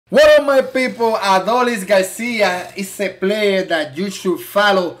What up, my people? Adolis García is a player that you should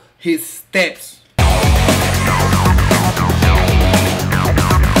follow his steps.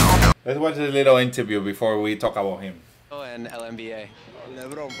 Let's watch a little interview before we talk about him. And LNBA.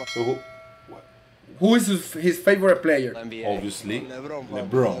 LeBron. So Who is his favorite player? NBA. obviously, LeBron.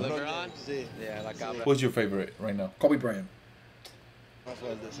 LeBron. LeBron? Sí. Yeah, la cabra. Who's your favorite right now? Kobe Bryant. Más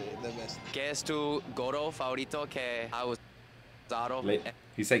fuerte, sí. The best. ¿Qué es tu gorro favorito que ha usado?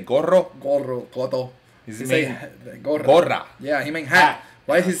 He said gorro. Gorro, Coto. His He name say gorra. Gorra. Yeah, he meant hat.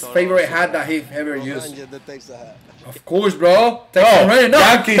 What is his favorite hat that he ever used? Rangers, the Texas hat. Of course, bro. Texas Rangers. No,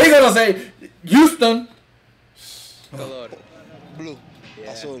 Yankees. he gonna say Houston. Color. Blue.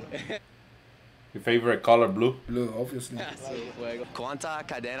 Yeah. Azul. Your favorite color blue? Blue, obviously. ¿Cuántas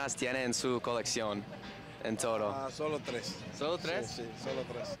cadenas tiene en su colección? En todo. Solo tres. ¿Solo tres? Sí, solo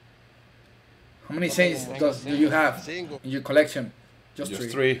tres. How many chains do you have Cinco. in your collection? Just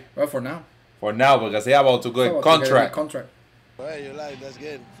three. Well, for now. For now, because they about to go contract. Contract. Hey, you like, that's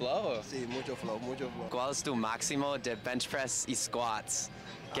good. Flow. Sí, mucho flow, mucho flow. ¿Cuál es tu máximo de bench press y squats?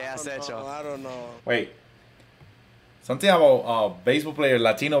 ¿Qué has hecho? I don't know. Wait. Something about baseball player,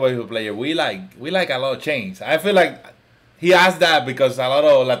 Latino baseball player. We like a lot of chains. I feel like he asked that because a lot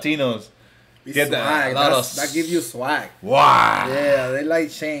of Latinos It's get swag. a lot of That gives you swag. wow. Yeah, they like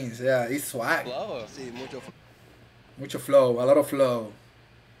chains. Yeah, it's swag. Flow. Sí, mucho flow. Mucho flow, a lot of flow.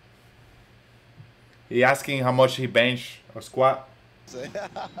 He asking how much he bench or squat. Sí.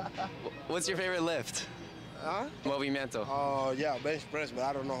 What's your favorite lift? Huh? Movimiento. Oh, yeah, bench press, but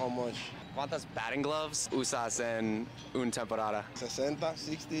I don't know how much. ¿Cuántas batting gloves usas en una temporada? 60,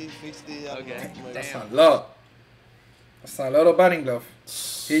 60, 50. I don't Okay. know, maybe. That's Damn. a lot. That's a lot of batting glove.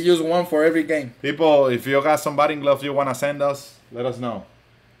 He used one for every game. People, if you got some batting gloves you wanna send us, let us know.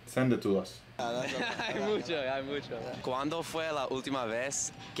 Send it to us. Hay mucho. ¿Cuándo fue la última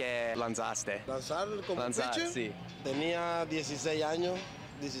vez que lanzaste? Lanzar como Lanzar, pitcher, sí. tenía 16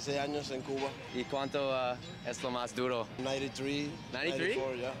 años en Cuba. ¿Y cuánto es lo más duro? 93, 93?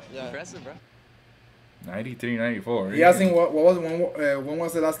 94, yeah. Impressive, bro. 93, 94. He asked him when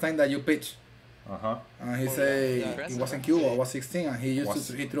was the last time that you pitched? Uh-huh. And he Oh, said yeah. he was in Cuba. I was 16, and he used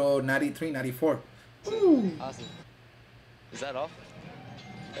to he throw 93, 94. Awesome. Is that all?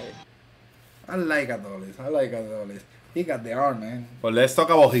 I like Adolis. He got the arm, man. But let's talk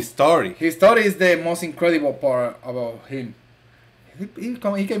about his story. His story is the most incredible part about him. He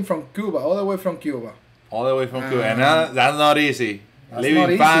came from Cuba, all the way from Cuba. All the way from Cuba. And that's not easy. That's Leaving not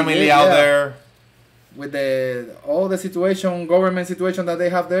easy, family yeah. out there. With all the situation, government situation that they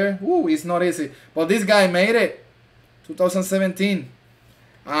have there, it's not easy. But this guy made it, 2017,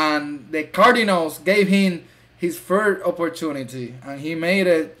 and the Cardinals gave him his first opportunity, and he made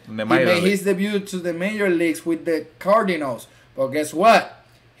it. In the He minor made league. his debut to the major leagues with the Cardinals. But guess what?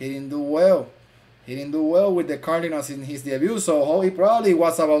 He didn't do well. He didn't do well with the Cardinals in his debut, so he probably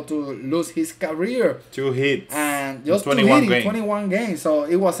was about to lose his career. 2 hits. And just 21 21 games. 21 games, so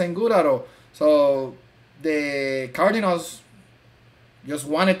it wasn't good at all. So the Cardinals just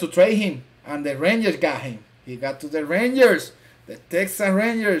wanted to trade him, and the Rangers got him. He got to the Rangers, the Texas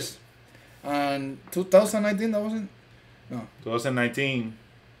Rangers, and 2019 that wasn't. No, 2019.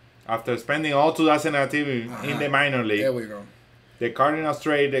 After spending all 2019 in the minor league, there we go. the Cardinals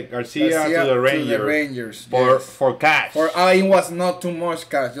traded Garcia to the Rangers, yes. for cash. For it was not too much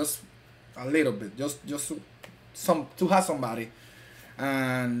cash, just a little bit, just some to have somebody,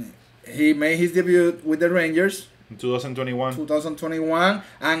 and he made his debut with the Rangers. In 2021. 2021,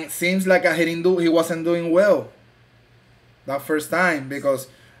 and it seems like he wasn't doing well that first time because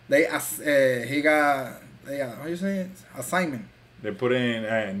he got how you say it? Assignment. They put in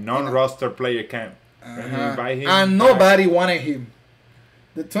a non-roster player camp. And invite him And back. nobody wanted him.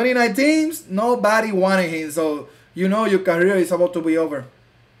 The 2019s, nobody wanted him, so you know your career is about to be over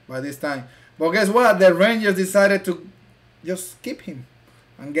by this time. But guess what? The Rangers decided to just keep him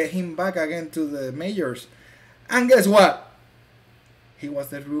and get him back again to the majors. And guess what? He was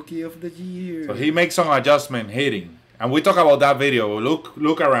the rookie of the year. So he makes some adjustment hitting. And we talk about that video.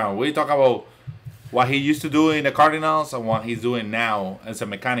 Look around. We talk about what he used to do in the Cardinals and what he's doing now as a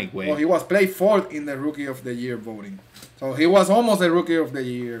mechanic way. Well, he was played fourth in the rookie of the year voting. So he was almost the rookie of the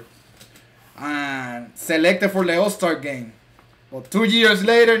year. And selected for the All-Star game. But 2 years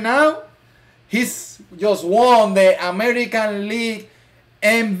later now, he's just won the American League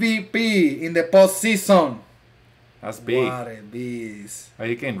MVP in the postseason. That's big. What a beast.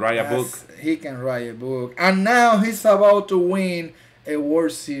 He can write a book. He can write a book. And now he's about to win a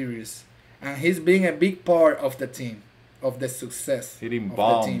World Series. And he's being a big part of the team. of the success Hitting of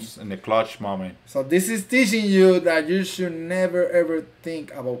bombs the in the clutch moment. So this is teaching you that you should never ever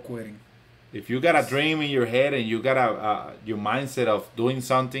think about quitting. If you got a dream in your head and you got your mindset of doing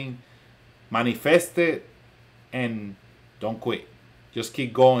something, manifest it and don't quit. Just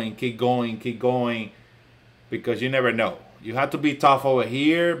keep going, keep going, keep going, because you never know. You have to be tough over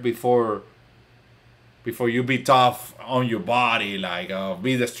here before you be tough on your body, like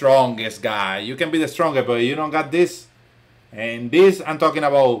be the strongest guy. You can be the strongest, but you don't got this. And this, I'm talking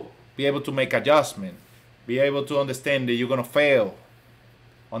about be able to make adjustment, be able to understand that you're going to fail,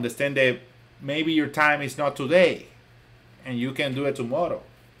 understand that maybe your time is not today and you can do it tomorrow.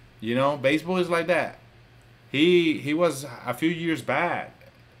 You know, baseball is like that. He was a few years bad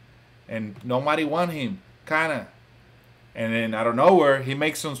and nobody want him, kind of. And then out of nowhere, he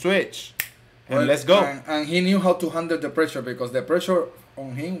makes some switch. And Well, let's go. And he knew how to handle the pressure because the pressure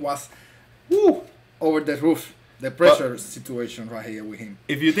on him was woo, over the roof. The pressure situation right here with him.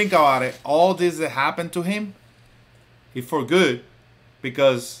 If you think about it, all this that happened to him, he for good,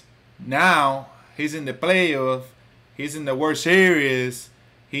 because now he's in the playoff, he's in the World Series,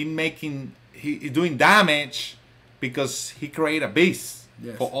 he's doing damage because he created a beast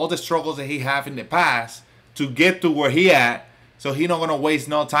for all the struggles that he have in the past to get to where he at. So he not gonna waste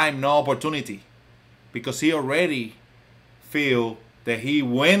no time, no opportunity, because he already feel that he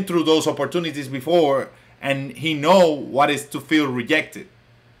went through those opportunities before. And he know what is to feel rejected.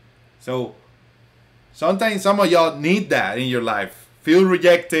 So sometimes some of y'all need that in your life. Feel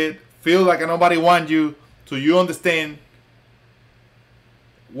rejected. Feel like nobody wants you. So you understand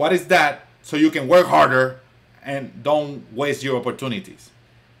what is that. So you can work harder and don't waste your opportunities.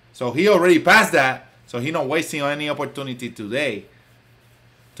 So he already passed that. So he not wasting any opportunity today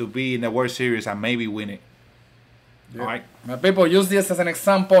to be in the World Series and maybe win it. Yeah. All right. My people, use this as an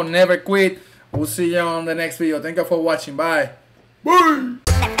example. Never quit. We'll see you on the next video. Thank you for watching. Bye.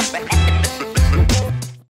 Bye.